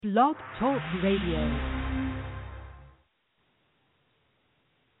Blog Talk Radio.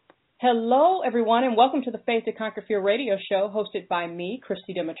 Hello, everyone, and welcome to the Faith to Conquer Fear radio show hosted by me,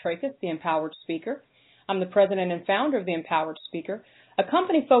 Christy Demetrakis, the Empowered Speaker. I'm the president and founder of the Empowered Speaker, a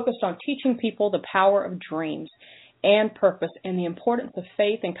company focused on teaching people the power of dreams and purpose and the importance of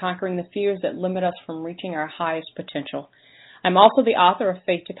faith in conquering the fears that limit us from reaching our highest potential. I'm also the author of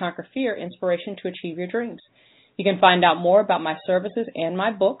Faith to Conquer Fear, Inspiration to Achieve Your Dreams. You can find out more about my services and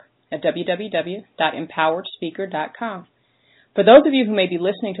my book at www.empoweredspeaker.com. For those of you who may be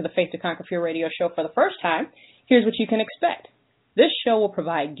listening to the Faith to Conquer Fear radio show for the first time, here's what you can expect. This show will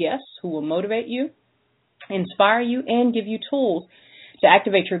provide guests who will motivate you, inspire you, and give you tools to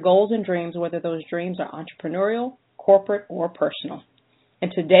activate your goals and dreams, whether those dreams are entrepreneurial, corporate, or personal.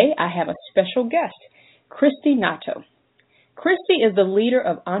 And today I have a special guest, Kristie Notto. Kristie is the leader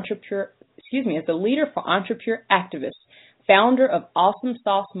for Entrepreneur Activists, founder of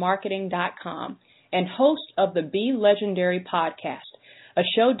AwesomeSauceMarketing.com, and host of the Be Legendary podcast, a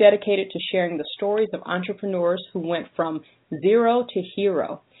show dedicated to sharing the stories of entrepreneurs who went from zero to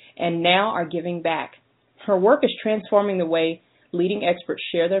hero and now are giving back. Her work is transforming the way leading experts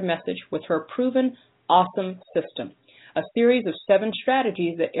share their message with her proven Awesome System, a series of 7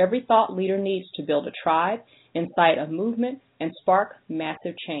 strategies that every thought leader needs to build a tribe, incite a movement, and spark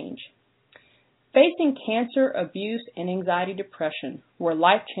massive change. Facing cancer, abuse, and anxiety depression were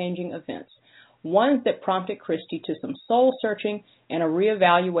life-changing events, ones that prompted Kristie to some soul-searching and a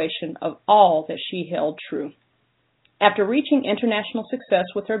reevaluation of all that she held true. After reaching international success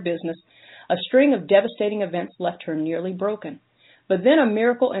with her business, a string of devastating events left her nearly broken. But then a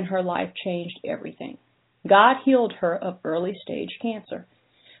miracle in her life changed everything. God healed her of early-stage cancer.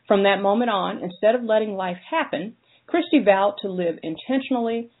 From that moment on, instead of letting life happen, Kristie vowed to live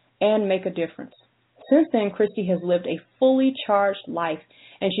intentionally and make a difference. Since then, Kristie has lived a fully charged life,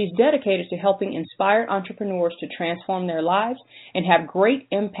 and she's dedicated to helping inspired entrepreneurs to transform their lives and have great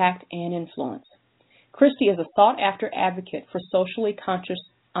impact and influence. Kristie is a sought-after advocate for socially conscious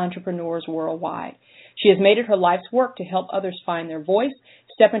entrepreneurs worldwide. She has made it her life's work to help others find their voice,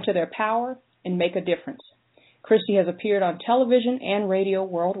 step into their power, and make a difference. Kristie has appeared on television and radio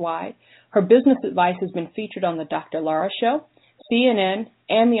worldwide. Her business advice has been featured on the Dr. Lara Show, CNN,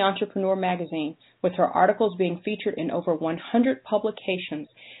 and the Entrepreneur magazine, with her articles being featured in over 100 publications,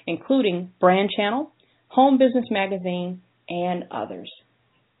 including Brand Channel, Home Business Magazine, and others.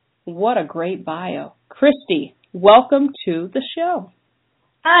 What a great bio. Kristie, welcome to the show.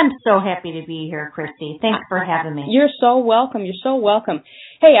 I'm so happy to be here, Christy. Thanks for having me. You're so welcome. You're so welcome.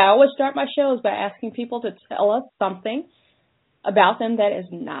 Hey, I always start my shows by asking people to tell us something about them that is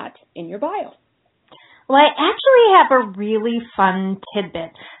not in your bio. Well, I actually have a really fun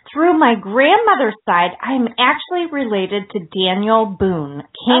tidbit. Through my grandmother's side, I'm actually related to Daniel Boone,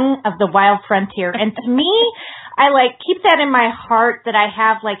 king of the wild frontier. And to me, I keep that in my heart that I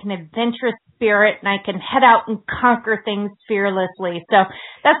have an adventurous spirit and I can head out and conquer things fearlessly. So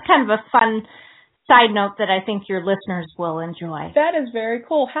that's kind of a fun side note that I think your listeners will enjoy. That is very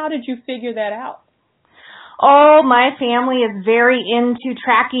cool. How did you figure that out? Oh, my family is very into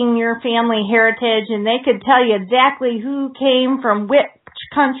tracking your family heritage, and they could tell you exactly who came from which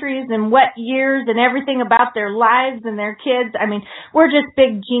countries and what years and everything about their lives and their kids. I mean, we're just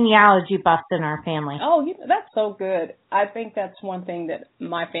big genealogy buffs in our family. Oh, that's so good. I think that's one thing that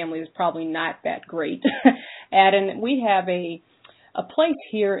my family is probably not that great at. And we have a place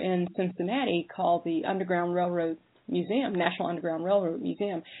here in Cincinnati called the Underground Railroad Museum, National Underground Railroad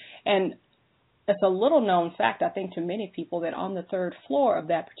Museum. And it's a little-known fact, I think, to many people that on the 3rd floor of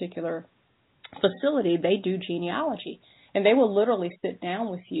that particular facility, they do genealogy. And they will literally sit down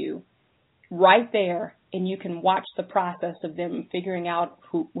with you right there, and you can watch the process of them figuring out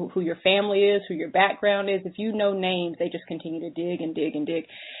who your family is, who your background is. If you know names, they just continue to dig and dig and dig.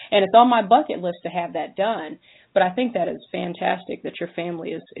 And it's on my bucket list to have that done. But I think that is fantastic that your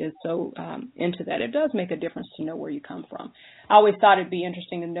family is so into that. It does make a difference to know where you come from. I always thought it'd be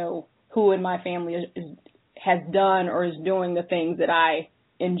interesting to know who in my family has done or is doing the things that I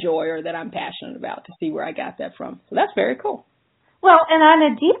enjoy or that I'm passionate about, to see where I got that from. So that's very cool. Well, and on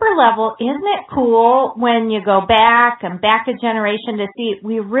a deeper level, isn't it cool when you go back a generation to see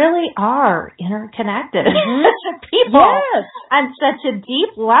we really are interconnected people on such a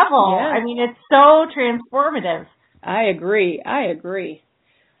deep level? Yes. I mean, it's so transformative. I agree.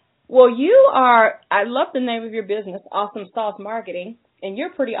 Well, I love the name of your business, Awesome Sauce Marketing. And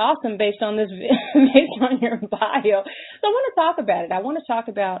you're pretty awesome based on your bio. So I want to talk about it. I want to talk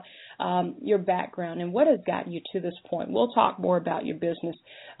about your background and what has gotten you to this point. We'll talk more about your business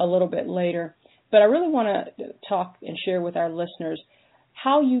a little bit later. But I really want to talk and share with our listeners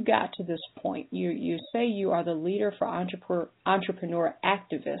how you got to this point. You say you are the leader for entrepreneur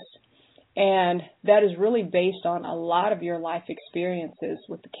activists, and that is really based on a lot of your life experiences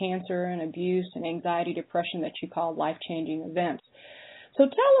with the cancer and abuse and anxiety, depression that you call life-changing events. So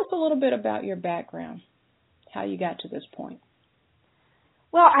tell us a little bit about your background, how you got to this point.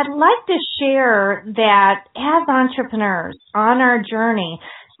 Well, I'd like to share that as entrepreneurs on our journey,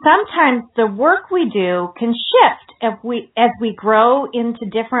 sometimes the work we do can shift as we grow into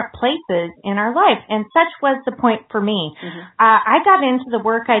different places in our life, and such was the point for me. Mm-hmm. I got into the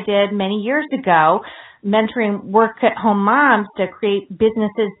work I did many years ago, mentoring work-at-home moms to create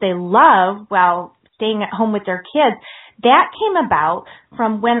businesses they love while staying at home with their kids. That came about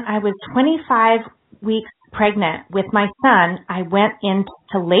from when I was 25 weeks pregnant with my son. I went into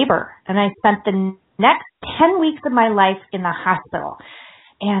labor, and I spent the next 10 weeks of my life in the hospital.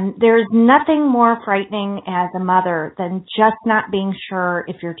 And there's nothing more frightening as a mother than just not being sure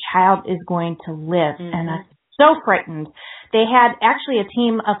if your child is going to live. Mm-hmm. And I'm so frightened. They had actually a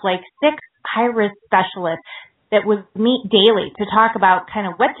team of like 6 high-risk specialists that would meet daily to talk about kind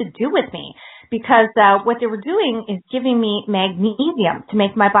of what to do with me, because what they were doing is giving me magnesium to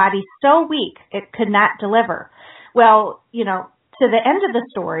make my body so weak it could not deliver. Well, to the end of the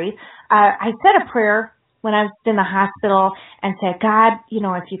story, I said a prayer when I was in the hospital and said, God,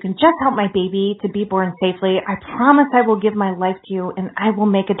 if you can just help my baby to be born safely, I promise I will give my life to you and I will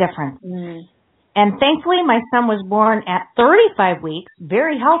make a difference. Mm. And thankfully, my son was born at 35 weeks,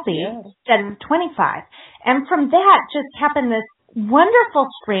 very healthy, instead of 25. And from that just happened this wonderful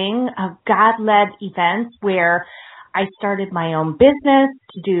string of God-led events where I started my own business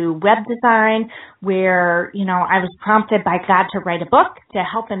to do web design, where, I was prompted by God to write a book to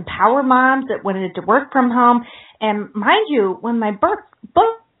help empower moms that wanted to work from home. And mind you, when my book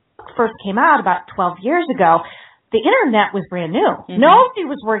first came out about 12 years ago, the internet was brand new. Mm-hmm. Nobody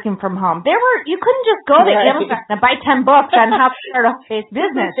was working from home. You couldn't just go to Amazon and buy 10 books on how to start a face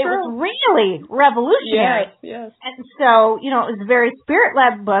business. It was really revolutionary. Yes. And so, it was a very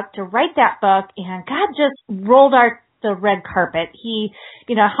spirit-led book to write that book, and God just rolled out the red carpet. He,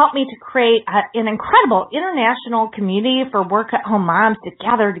 helped me to create an incredible international community for work-at-home moms to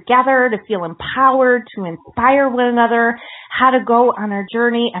gather together, to feel empowered, to inspire one another, how to go on our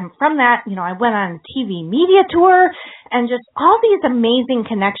journey. And from that, I went on a TV media tour, and just all these amazing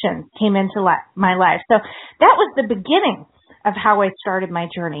connections came into my life. So that was the beginning of how I started my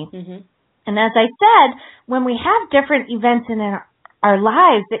journey. Mm-hmm. And as I said, when we have different events in our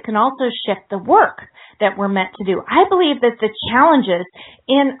lives, it can also shift the work that we're meant to do. I believe that the challenges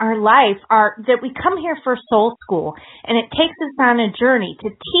in our life are that we come here for soul school, and it takes us on a journey to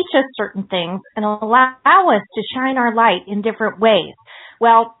teach us certain things and allow us to shine our light in different ways.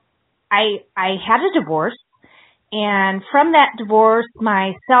 Well, I had a divorce, and from that divorce,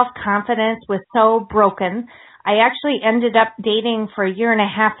 my self-confidence was so broken. I actually ended up dating for a year and a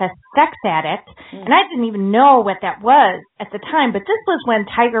half a sex addict, and I didn't even know what that was at the time, but this was when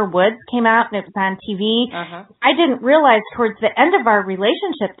Tiger Woods came out and it was on TV. Uh-huh. I didn't realize towards the end of our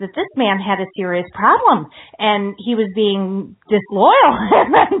relationship that this man had a serious problem, and he was being disloyal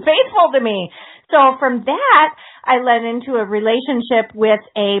and unfaithful to me. So from that, I led into a relationship with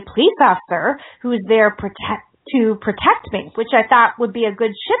a police officer who was there to protect me, which I thought would be a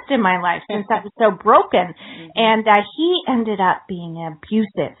good shift in my life since I was so broken. Mm-hmm. And he ended up being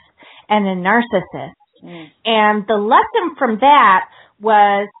abusive and a narcissist. Mm. And the lesson from that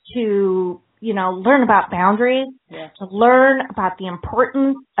was to, learn about boundaries, to learn about the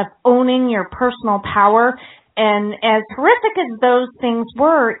importance of owning your personal power. And as horrific as those things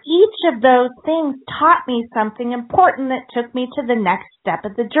were, each of those things taught me something important that took me to the next step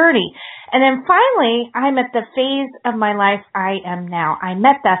of the journey. And then finally, I'm at the phase of my life I am now. I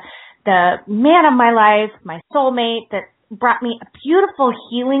met the man of my life, my soulmate, that brought me a beautiful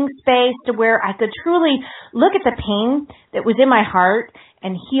healing space to where I could truly look at the pain that was in my heart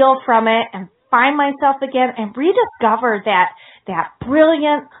and heal from it and find myself again and rediscover that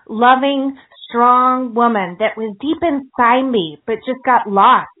brilliant, loving, strong woman that was deep inside me, but just got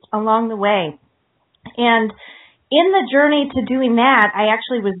lost along the way. And in the journey to doing that, I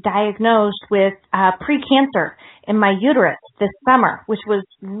actually was diagnosed with pre-cancer in my uterus this summer, which was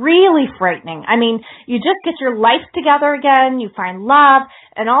really frightening. I mean, you just get your life together again, you find love,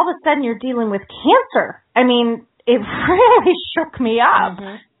 and all of a sudden you're dealing with cancer. I mean, it really shook me up.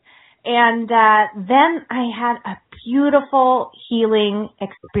 Mm-hmm. And then I had a beautiful healing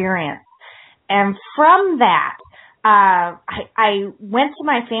experience. And from that, I went to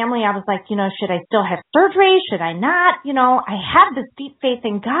my family. I was like, should I still have surgery? Should I not? I have this deep faith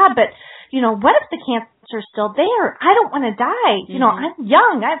in God, but, what if the cancer's still there? I don't want to die. I'm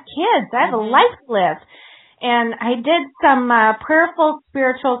young. I have kids. I have a life to live. And I did some prayerful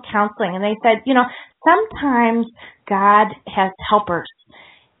spiritual counseling, and they said, sometimes God has helpers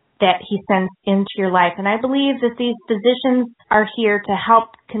that he sends into your life. And I believe that these physicians are here to help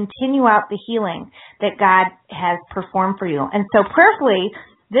continue out the healing that God has performed for you. And so prayerfully,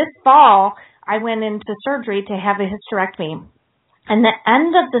 this fall, I went into surgery to have a hysterectomy. And the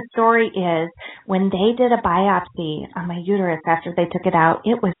end of the story is when they did a biopsy on my uterus after they took it out,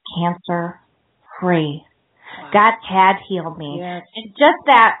 it was cancer-free. Wow. God had healed me. Yes. And just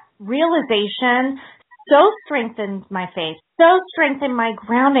that realization so strengthened my faith, so strengthened my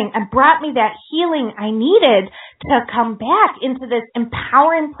grounding, and brought me that healing I needed to come back into this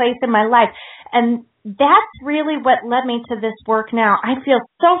empowering place in my life. And that's really what led me to this work now. I feel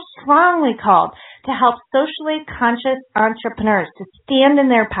so strongly called to help socially conscious entrepreneurs to stand in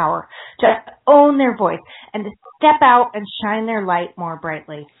their power, to own their voice, and to step out and shine their light more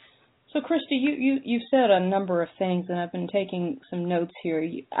brightly. So, Christy, you said a number of things, and I've been taking some notes here.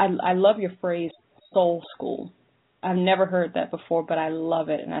 I love your phrase, soul school. I've never heard that before, but I love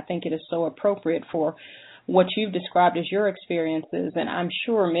it, and I think it is so appropriate for what you've described as your experiences, and I'm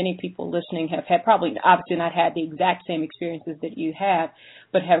sure many people listening have had probably obviously not had the exact same experiences that you have,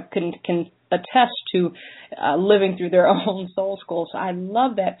 but can attest to living through their own soul school. So I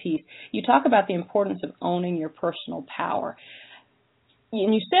love that piece. You talk about the importance of owning your personal power.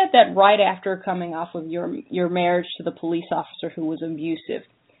 And you said that right after coming off of your marriage to the police officer who was abusive.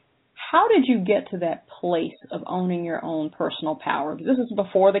 How did you get to that place of owning your own personal power? This is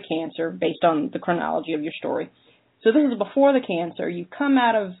before the cancer, based on the chronology of your story. So this is before the cancer. You come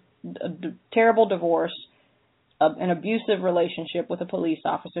out of a terrible divorce, an abusive relationship with a police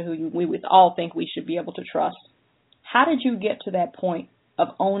officer who we would all think we should be able to trust. How did you get to that point of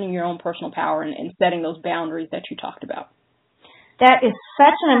owning your own personal power and setting those boundaries that you talked about? That is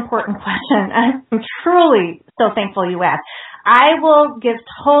such an important question. I'm truly so thankful you asked. I will give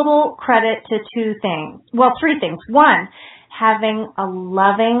total credit to three things. One, having a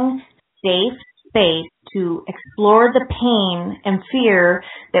loving, safe space to explore the pain and fear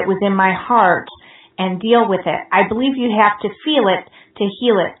that was in my heart and deal with it. I believe you have to feel it to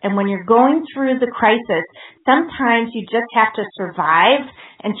heal it. And when you're going through the crisis, sometimes you just have to survive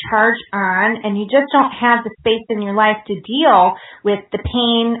and charge on, and you just don't have the space in your life to deal with the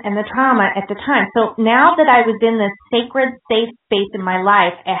pain and the trauma at the time. So now that I was in this sacred, safe space in my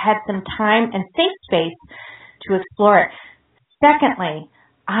life, I had some time and safe space to explore it. Secondly,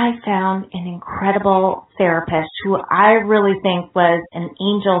 I found an incredible therapist who I really think was an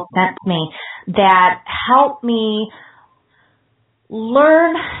angel sent to me that helped me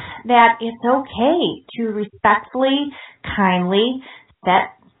learn that it's okay to respectfully, kindly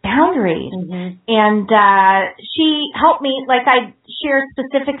set boundaries. Mm-hmm. And she helped me, like I shared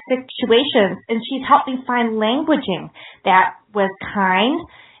specific situations, and she's helped me find languaging that was kind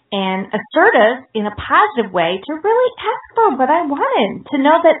and assertive in a positive way to really ask for what I wanted, to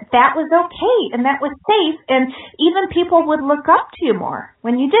know that that was okay and that was safe, and even people would look up to you more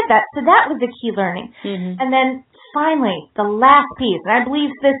when you did that. So that was a key learning. Mm-hmm. And then finally, the last piece, and I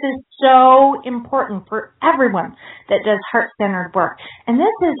believe this is so important for everyone that does heart-centered work, and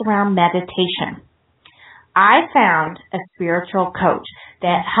this is around meditation. I found a spiritual coach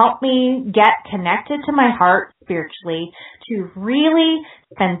that helped me get connected to my heart spiritually, to really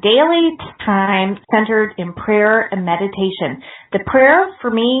spend daily time centered in prayer and meditation. The prayer for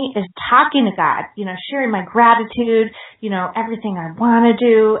me is talking to God, sharing my gratitude, everything I want to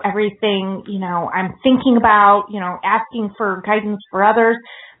do, everything, I'm thinking about, asking for guidance for others.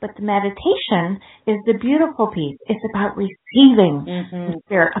 But the meditation is the beautiful piece. It's about receiving the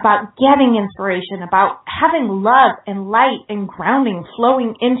Spirit, about getting inspiration, about having love and light and grounding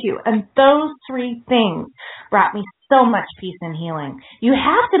flowing into you. And those three things brought me so much peace and healing. You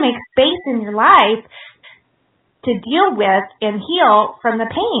have to make space in your life to deal with and heal from the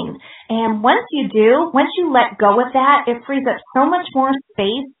pain. And once you let go of that, it frees up so much more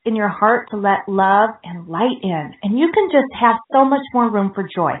space in your heart to let love and light in. And you can just have so much more room for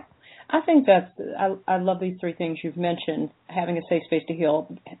joy. I think I love these three things you've mentioned, having a safe space to heal,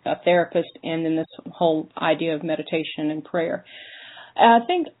 a therapist, and then this whole idea of meditation and prayer. I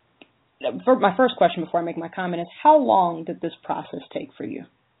think for my first question before I make my comment is, how long did this process take for you?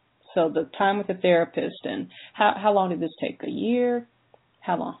 So the time with the therapist, and how long did this take? A year?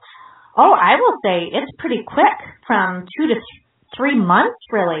 How long? Oh, I will say it's pretty quick, from 2 to 3 months,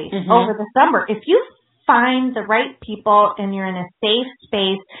 really, over the summer. If you find the right people and you're in a safe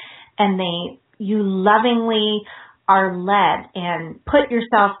space and you lovingly are led and put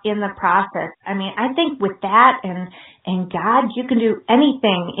yourself in the process. I mean, I think with that and God, you can do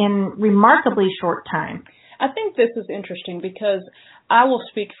anything in remarkably short time. I think this is interesting because I will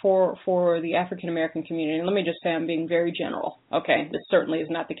speak for the African American community. And let me just say I'm being very general. Okay, this certainly is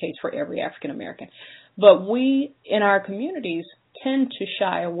not the case for every African American. But we in our communities tend to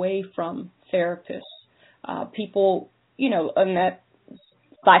shy away from therapists, people, in that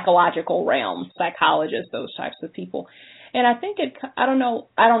psychological realm, psychologists, those types of people. And I think I don't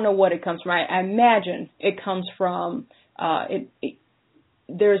know what it comes from. I imagine it comes from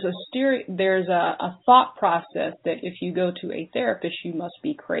there's a thought process that if you go to a therapist, you must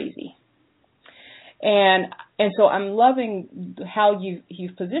be crazy. And so I'm loving how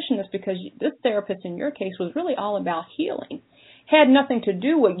you've positioned this, because this therapist in your case was really all about healing. Had nothing to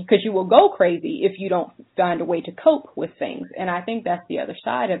do with, because you will go crazy if you don't find a way to cope with things. And I think that's the other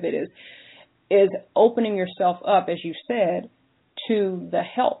side of it is opening yourself up, as you said, to the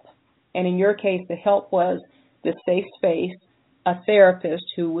help. And in your case, the help was the safe space, a therapist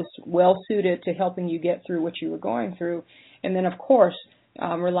who was well suited to helping you get through what you were going through. And then, of course,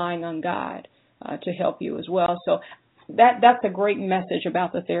 relying on God to help you as well. So that's a great message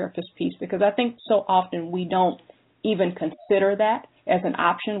about the therapist piece, because I think so often we don't even consider that as an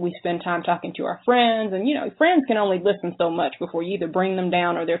option. We spend time talking to our friends, and, friends can only listen so much before you either bring them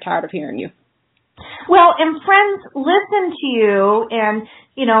down or they're tired of hearing you. Well, and friends listen to you and,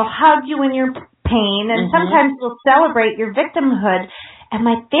 hug you in your pain, and sometimes will celebrate your victimhood. And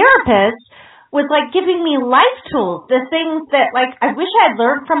my therapist was like giving me life tools, the things that I wish I had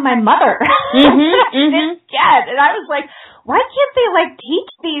learned from my mother. Instead. And I was like, why can't they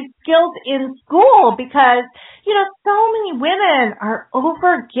teach these skills in school? Because, so many women are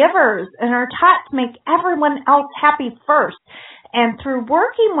over-givers and are taught to make everyone else happy first. And through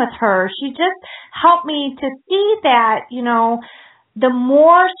working with her, she just helped me to see that, the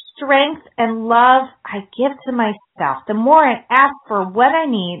more strength and love I give to myself, the more I ask for what I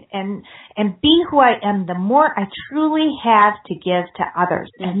need and be who I am, the more I truly have to give to others.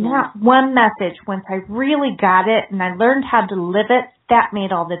 And that one message, once I really got it and I learned how to live it, that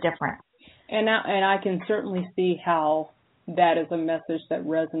made all the difference. And I can certainly see how that is a message that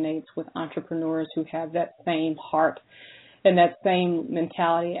resonates with entrepreneurs who have that same heart and that same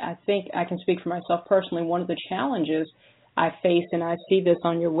mentality. I think I can speak for myself personally. One of the challenges I face, and I see this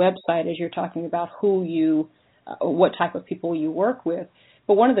on your website as you're talking about what type of people you work with.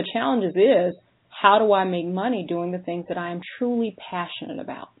 But one of the challenges is, how do I make money doing the things that I am truly passionate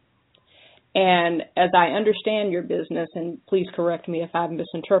about? And as I understand your business, and please correct me if I've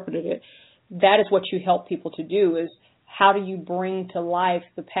misinterpreted it, that is what you help people to do, is how do you bring to life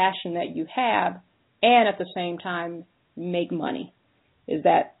the passion that you have and at the same time make money? Is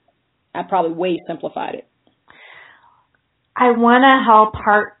that, I probably way simplified it. I want to help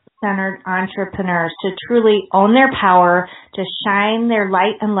heart-centered entrepreneurs to truly own their power, to shine their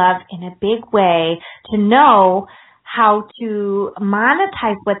light and love in a big way, to know how to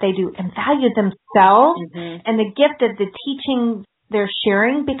monetize what they do and value themselves and the gift of the teaching they're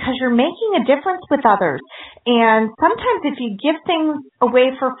sharing, because you're making a difference with others. And sometimes if you give things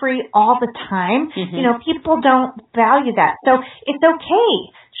away for free all the time, people don't value that. So it's okay.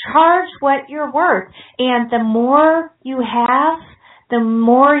 Charge what you're worth. And the more you have, the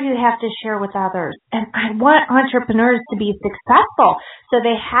more you have to share with others. And I want entrepreneurs to be successful so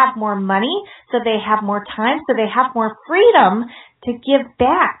they have more money, so they have more time, so they have more freedom to give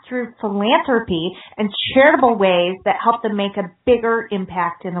back through philanthropy and charitable ways that help them make a bigger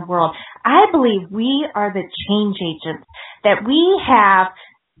impact in the world. I believe we are the change agents, that we have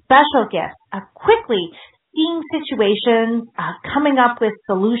special gifts of quickly seeing situations, coming up with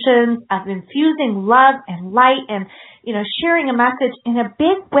solutions, of infusing love and light and, sharing a message in a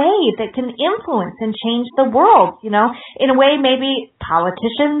big way that can influence and change the world, in a way maybe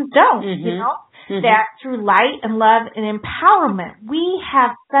politicians don't, that through light and love and empowerment, we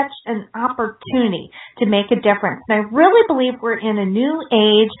have such an opportunity to make a difference. And I really believe we're in a new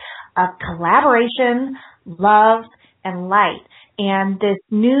age of collaboration, love, and light. And this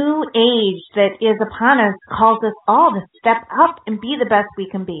new age that is upon us calls us all to step up and be the best we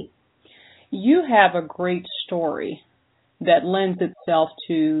can be. You have a great story that lends itself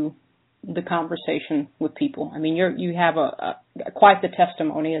to the conversation with people. I mean, you have quite the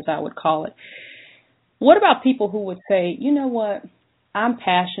testimony, as I would call it. What about people who would say, you know what, I'm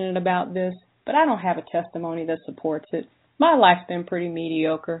passionate about this, but I don't have a testimony that supports it. My life's been pretty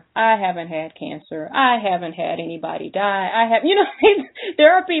mediocre. I haven't had cancer. I haven't had anybody die.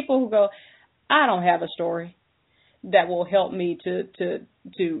 There are people who go, I don't have a story. that will help me to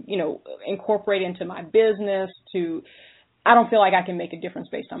incorporate into my business. I don't feel like I can make a difference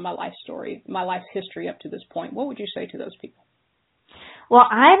based on my life story, my life's history up to this point. What would you say to those people? Well,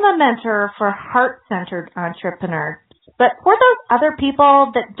 I'm a mentor for heart-centered entrepreneurs, but for those other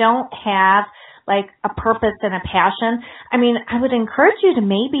people that don't have like a purpose and a passion, I would encourage you to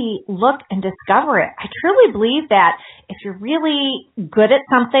maybe look and discover it. I truly believe that if you're really good at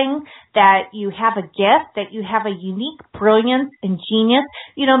something, that you have a gift, that you have a unique brilliance and genius,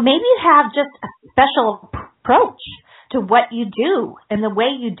 maybe you have just a special approach to what you do and the way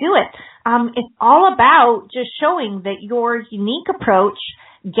you do it. It's all about just showing that your unique approach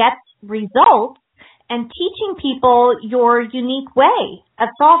gets results and teaching people your unique way of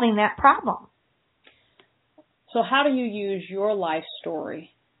solving that problem. So how do you use your life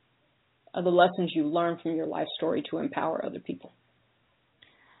story, the lessons you learned from your life story, to empower other people?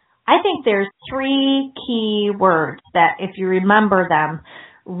 I think there's 3 key words that, if you remember them,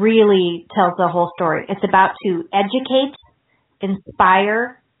 really tells the whole story. It's about to educate,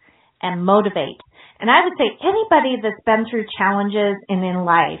 inspire, and motivate. And I would say anybody that's been through challenges in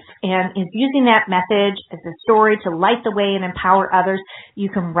life and is using that message as a story to light the way and empower others, you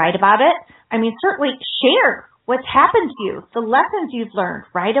can write about it. Certainly share what's happened to you, the lessons you've learned.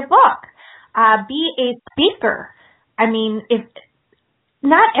 Write a book. Be a speaker. If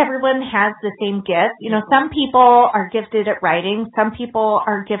not everyone has the same gift. Some people are gifted at writing. Some people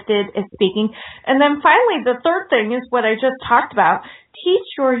are gifted at speaking. And then finally, the third thing is what I just talked about. Teach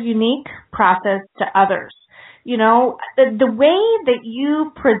your unique process to others. The way that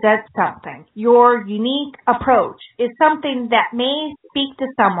you present something, your unique approach, is something that may speak to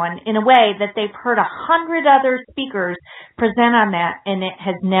someone in a way that they've heard 100 other speakers present on that, and it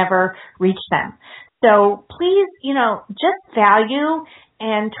has never reached them. So please, just value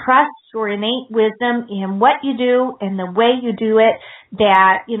and trust your innate wisdom in what you do and the way you do it,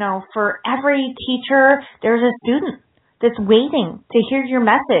 that, for every teacher, there's a student that's waiting to hear your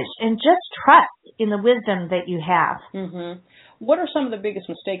message, and just trust in the wisdom that you have. Mm-hmm. What are some of the biggest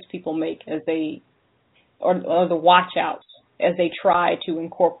mistakes people make or the watch outs as they try to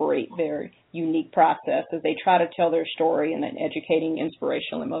incorporate their unique process, as they try to tell their story in an educating,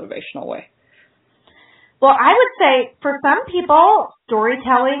 inspirational, and motivational way? Well, I would say for some people,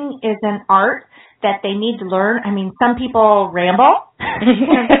 storytelling is an art that they need to learn. Some people ramble.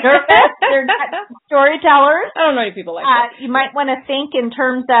 They're not storytellers. I don't know any people like that. You might want to think in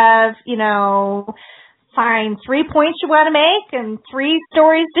terms of, find 3 points you want to make and 3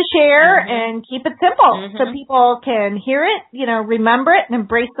 stories to share, and keep it simple so people can hear it, remember it, and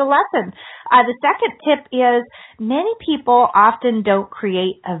embrace the lesson. The second tip is many people often don't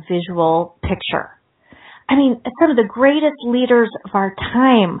create a visual picture. Some of the greatest leaders of our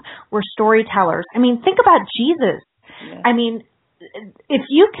time were storytellers. Think about Jesus. Yeah. If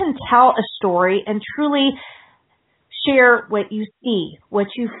you can tell a story and truly share what you see, what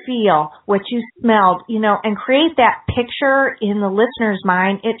you feel, what you smelled, and create that picture in the listener's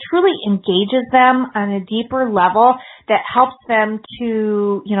mind, it truly engages them on a deeper level that helps them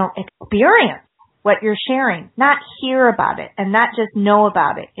to, experience what you're sharing, not hear about it and not just know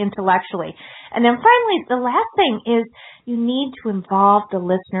about it intellectually. And then finally, the last thing is you need to involve the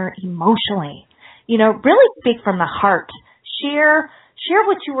listener emotionally. Really speak from the heart. Share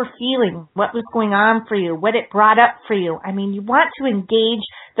what you were feeling, what was going on for you, what it brought up for you. You want to engage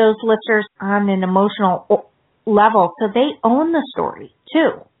those listeners on an emotional level so they own the story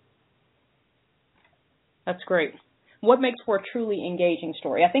too. That's great. What makes for a truly engaging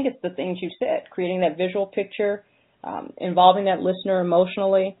story? I think it's the things you said, creating that visual picture, involving that listener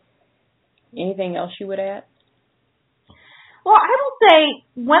emotionally. Anything else you would add? Well, I will say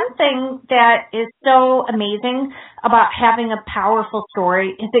one thing that is so amazing about having a powerful story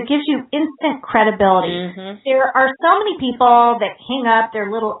is it gives you instant credibility. Mm-hmm. There are so many people that hang up their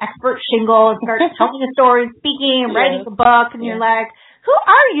little expert shingle and start telling a story, speaking, and writing a book, and you're like, who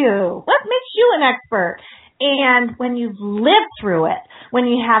are you? What makes you an expert? And when you've lived through it, when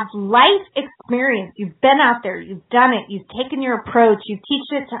you have life experience, you've been out there, you've done it, you've taken your approach, you teach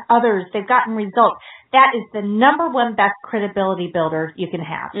it to others, they've gotten results, that is the number one best credibility builder you can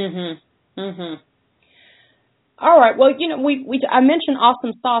have. Mm-hmm. Mm-hmm. All right. Well, I mentioned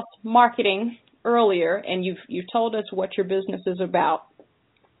Awesome Sauce Marketing earlier, and you've told us what your business is about.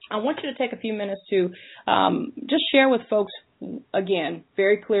 I want you to take a few minutes to just share with folks, again,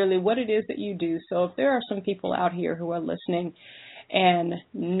 very clearly what it is that you do. So if there are some people out here who are listening and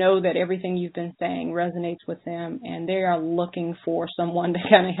know that everything you've been saying resonates with them and they are looking for someone to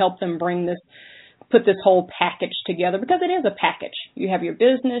kind of help them put this whole package together, because it is a package. You have your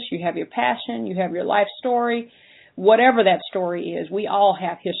business, you have your passion, you have your life story. whatever that story is, we all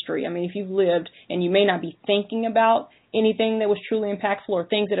have history. I mean, if you've lived and you may not be thinking about anything that was truly impactful or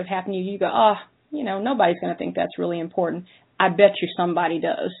things that have happened to you, you go, nobody's going to think that's really important. I bet you somebody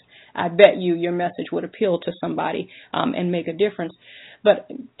does. I bet your message would appeal to somebody and make a difference. But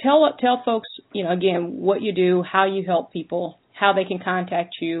tell folks, again, what you do, how you help people, how they can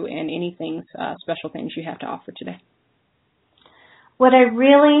contact you, and anything, special things you have to offer today. What I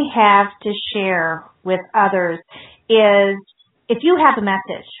really have to share with others is if you have a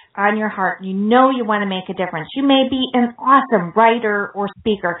message on your heart, you want to make a difference. You may be an awesome writer or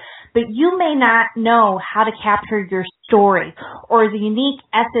speaker, but you may not know how to capture your story or the unique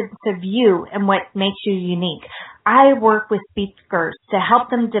essence of you and what makes you unique. I work with speakers to help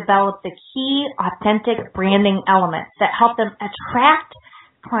them develop the key authentic branding elements that help them attract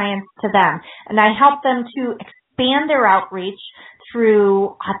clients to them. And I help them to expand their outreach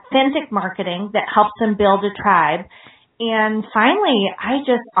through authentic marketing that helps them build a tribe. And finally, I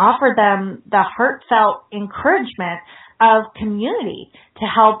just offer them the heartfelt encouragement of community to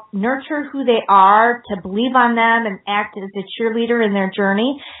help nurture who they are, to believe on them and act as a cheerleader in their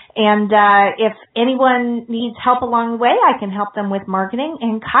journey. And if anyone needs help along the way, I can help them with marketing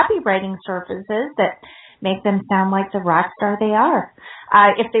and copywriting services that make them sound like the rock star they are.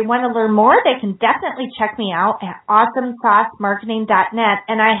 If they want to learn more, they can definitely check me out at awesomesaucemarketing.net.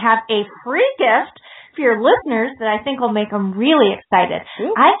 And I have a free gift for your listeners that I think will make them really excited.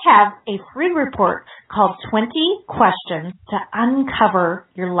 Ooh. I have a free report called 20 Questions to Uncover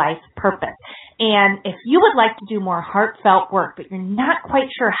Your Life Purpose. And if you would like to do more heartfelt work, but you're not quite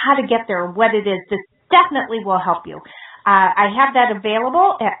sure how to get there or what it is, this definitely will help you. I have that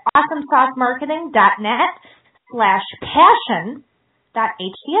available at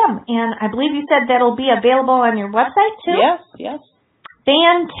awesomesaucemarketing.net/passion.htm. And I believe you said that'll be available on your website too? Yes.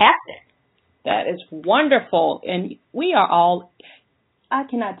 Fantastic. That is wonderful. And we are all, I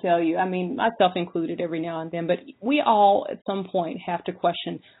cannot tell you, I mean, myself included every now and then, but we all at some point have to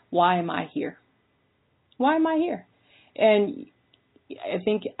question, why am I here? Why am I here? And I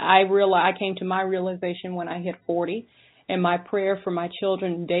think I came to my realization when I hit 40, and my prayer for my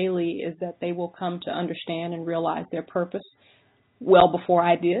children daily is that they will come to understand and realize their purpose well before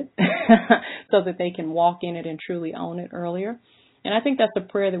I did, so that they can walk in it and truly own it earlier. And I think that's a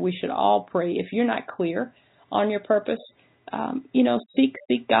prayer that we should all pray. If you're not clear on your purpose, seek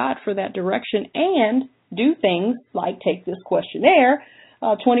God for that direction and do things like take this questionnaire,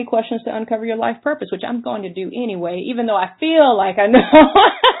 20 questions to uncover your life purpose, which I'm going to do anyway, even though I feel like I know,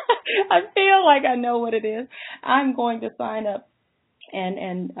 I know what it is. I'm going to sign up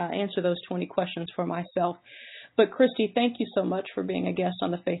and answer those 20 questions for myself. But Christy, thank you so much for being a guest on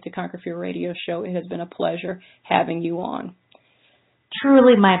the Faith to Conquer Fear radio show. It has been a pleasure having you on.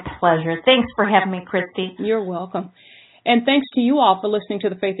 Truly my pleasure. Thanks for having me, Christy. You're welcome. And thanks to you all for listening to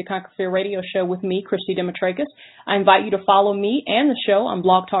the Faith to Conquer Fear radio show with me, Christy Demetrakis. I invite you to follow me and the show on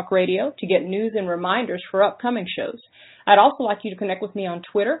Blog Talk Radio to get news and reminders for upcoming shows. I'd also like you to connect with me on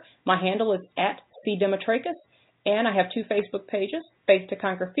Twitter. My handle is @CDemetrakis, and I have 2 Facebook pages, Faith to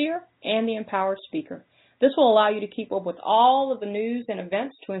Conquer Fear and The Empowered Speaker. This will allow you to keep up with all of the news and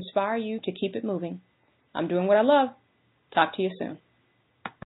events to inspire you to keep it moving. I'm doing what I love. Talk to you soon.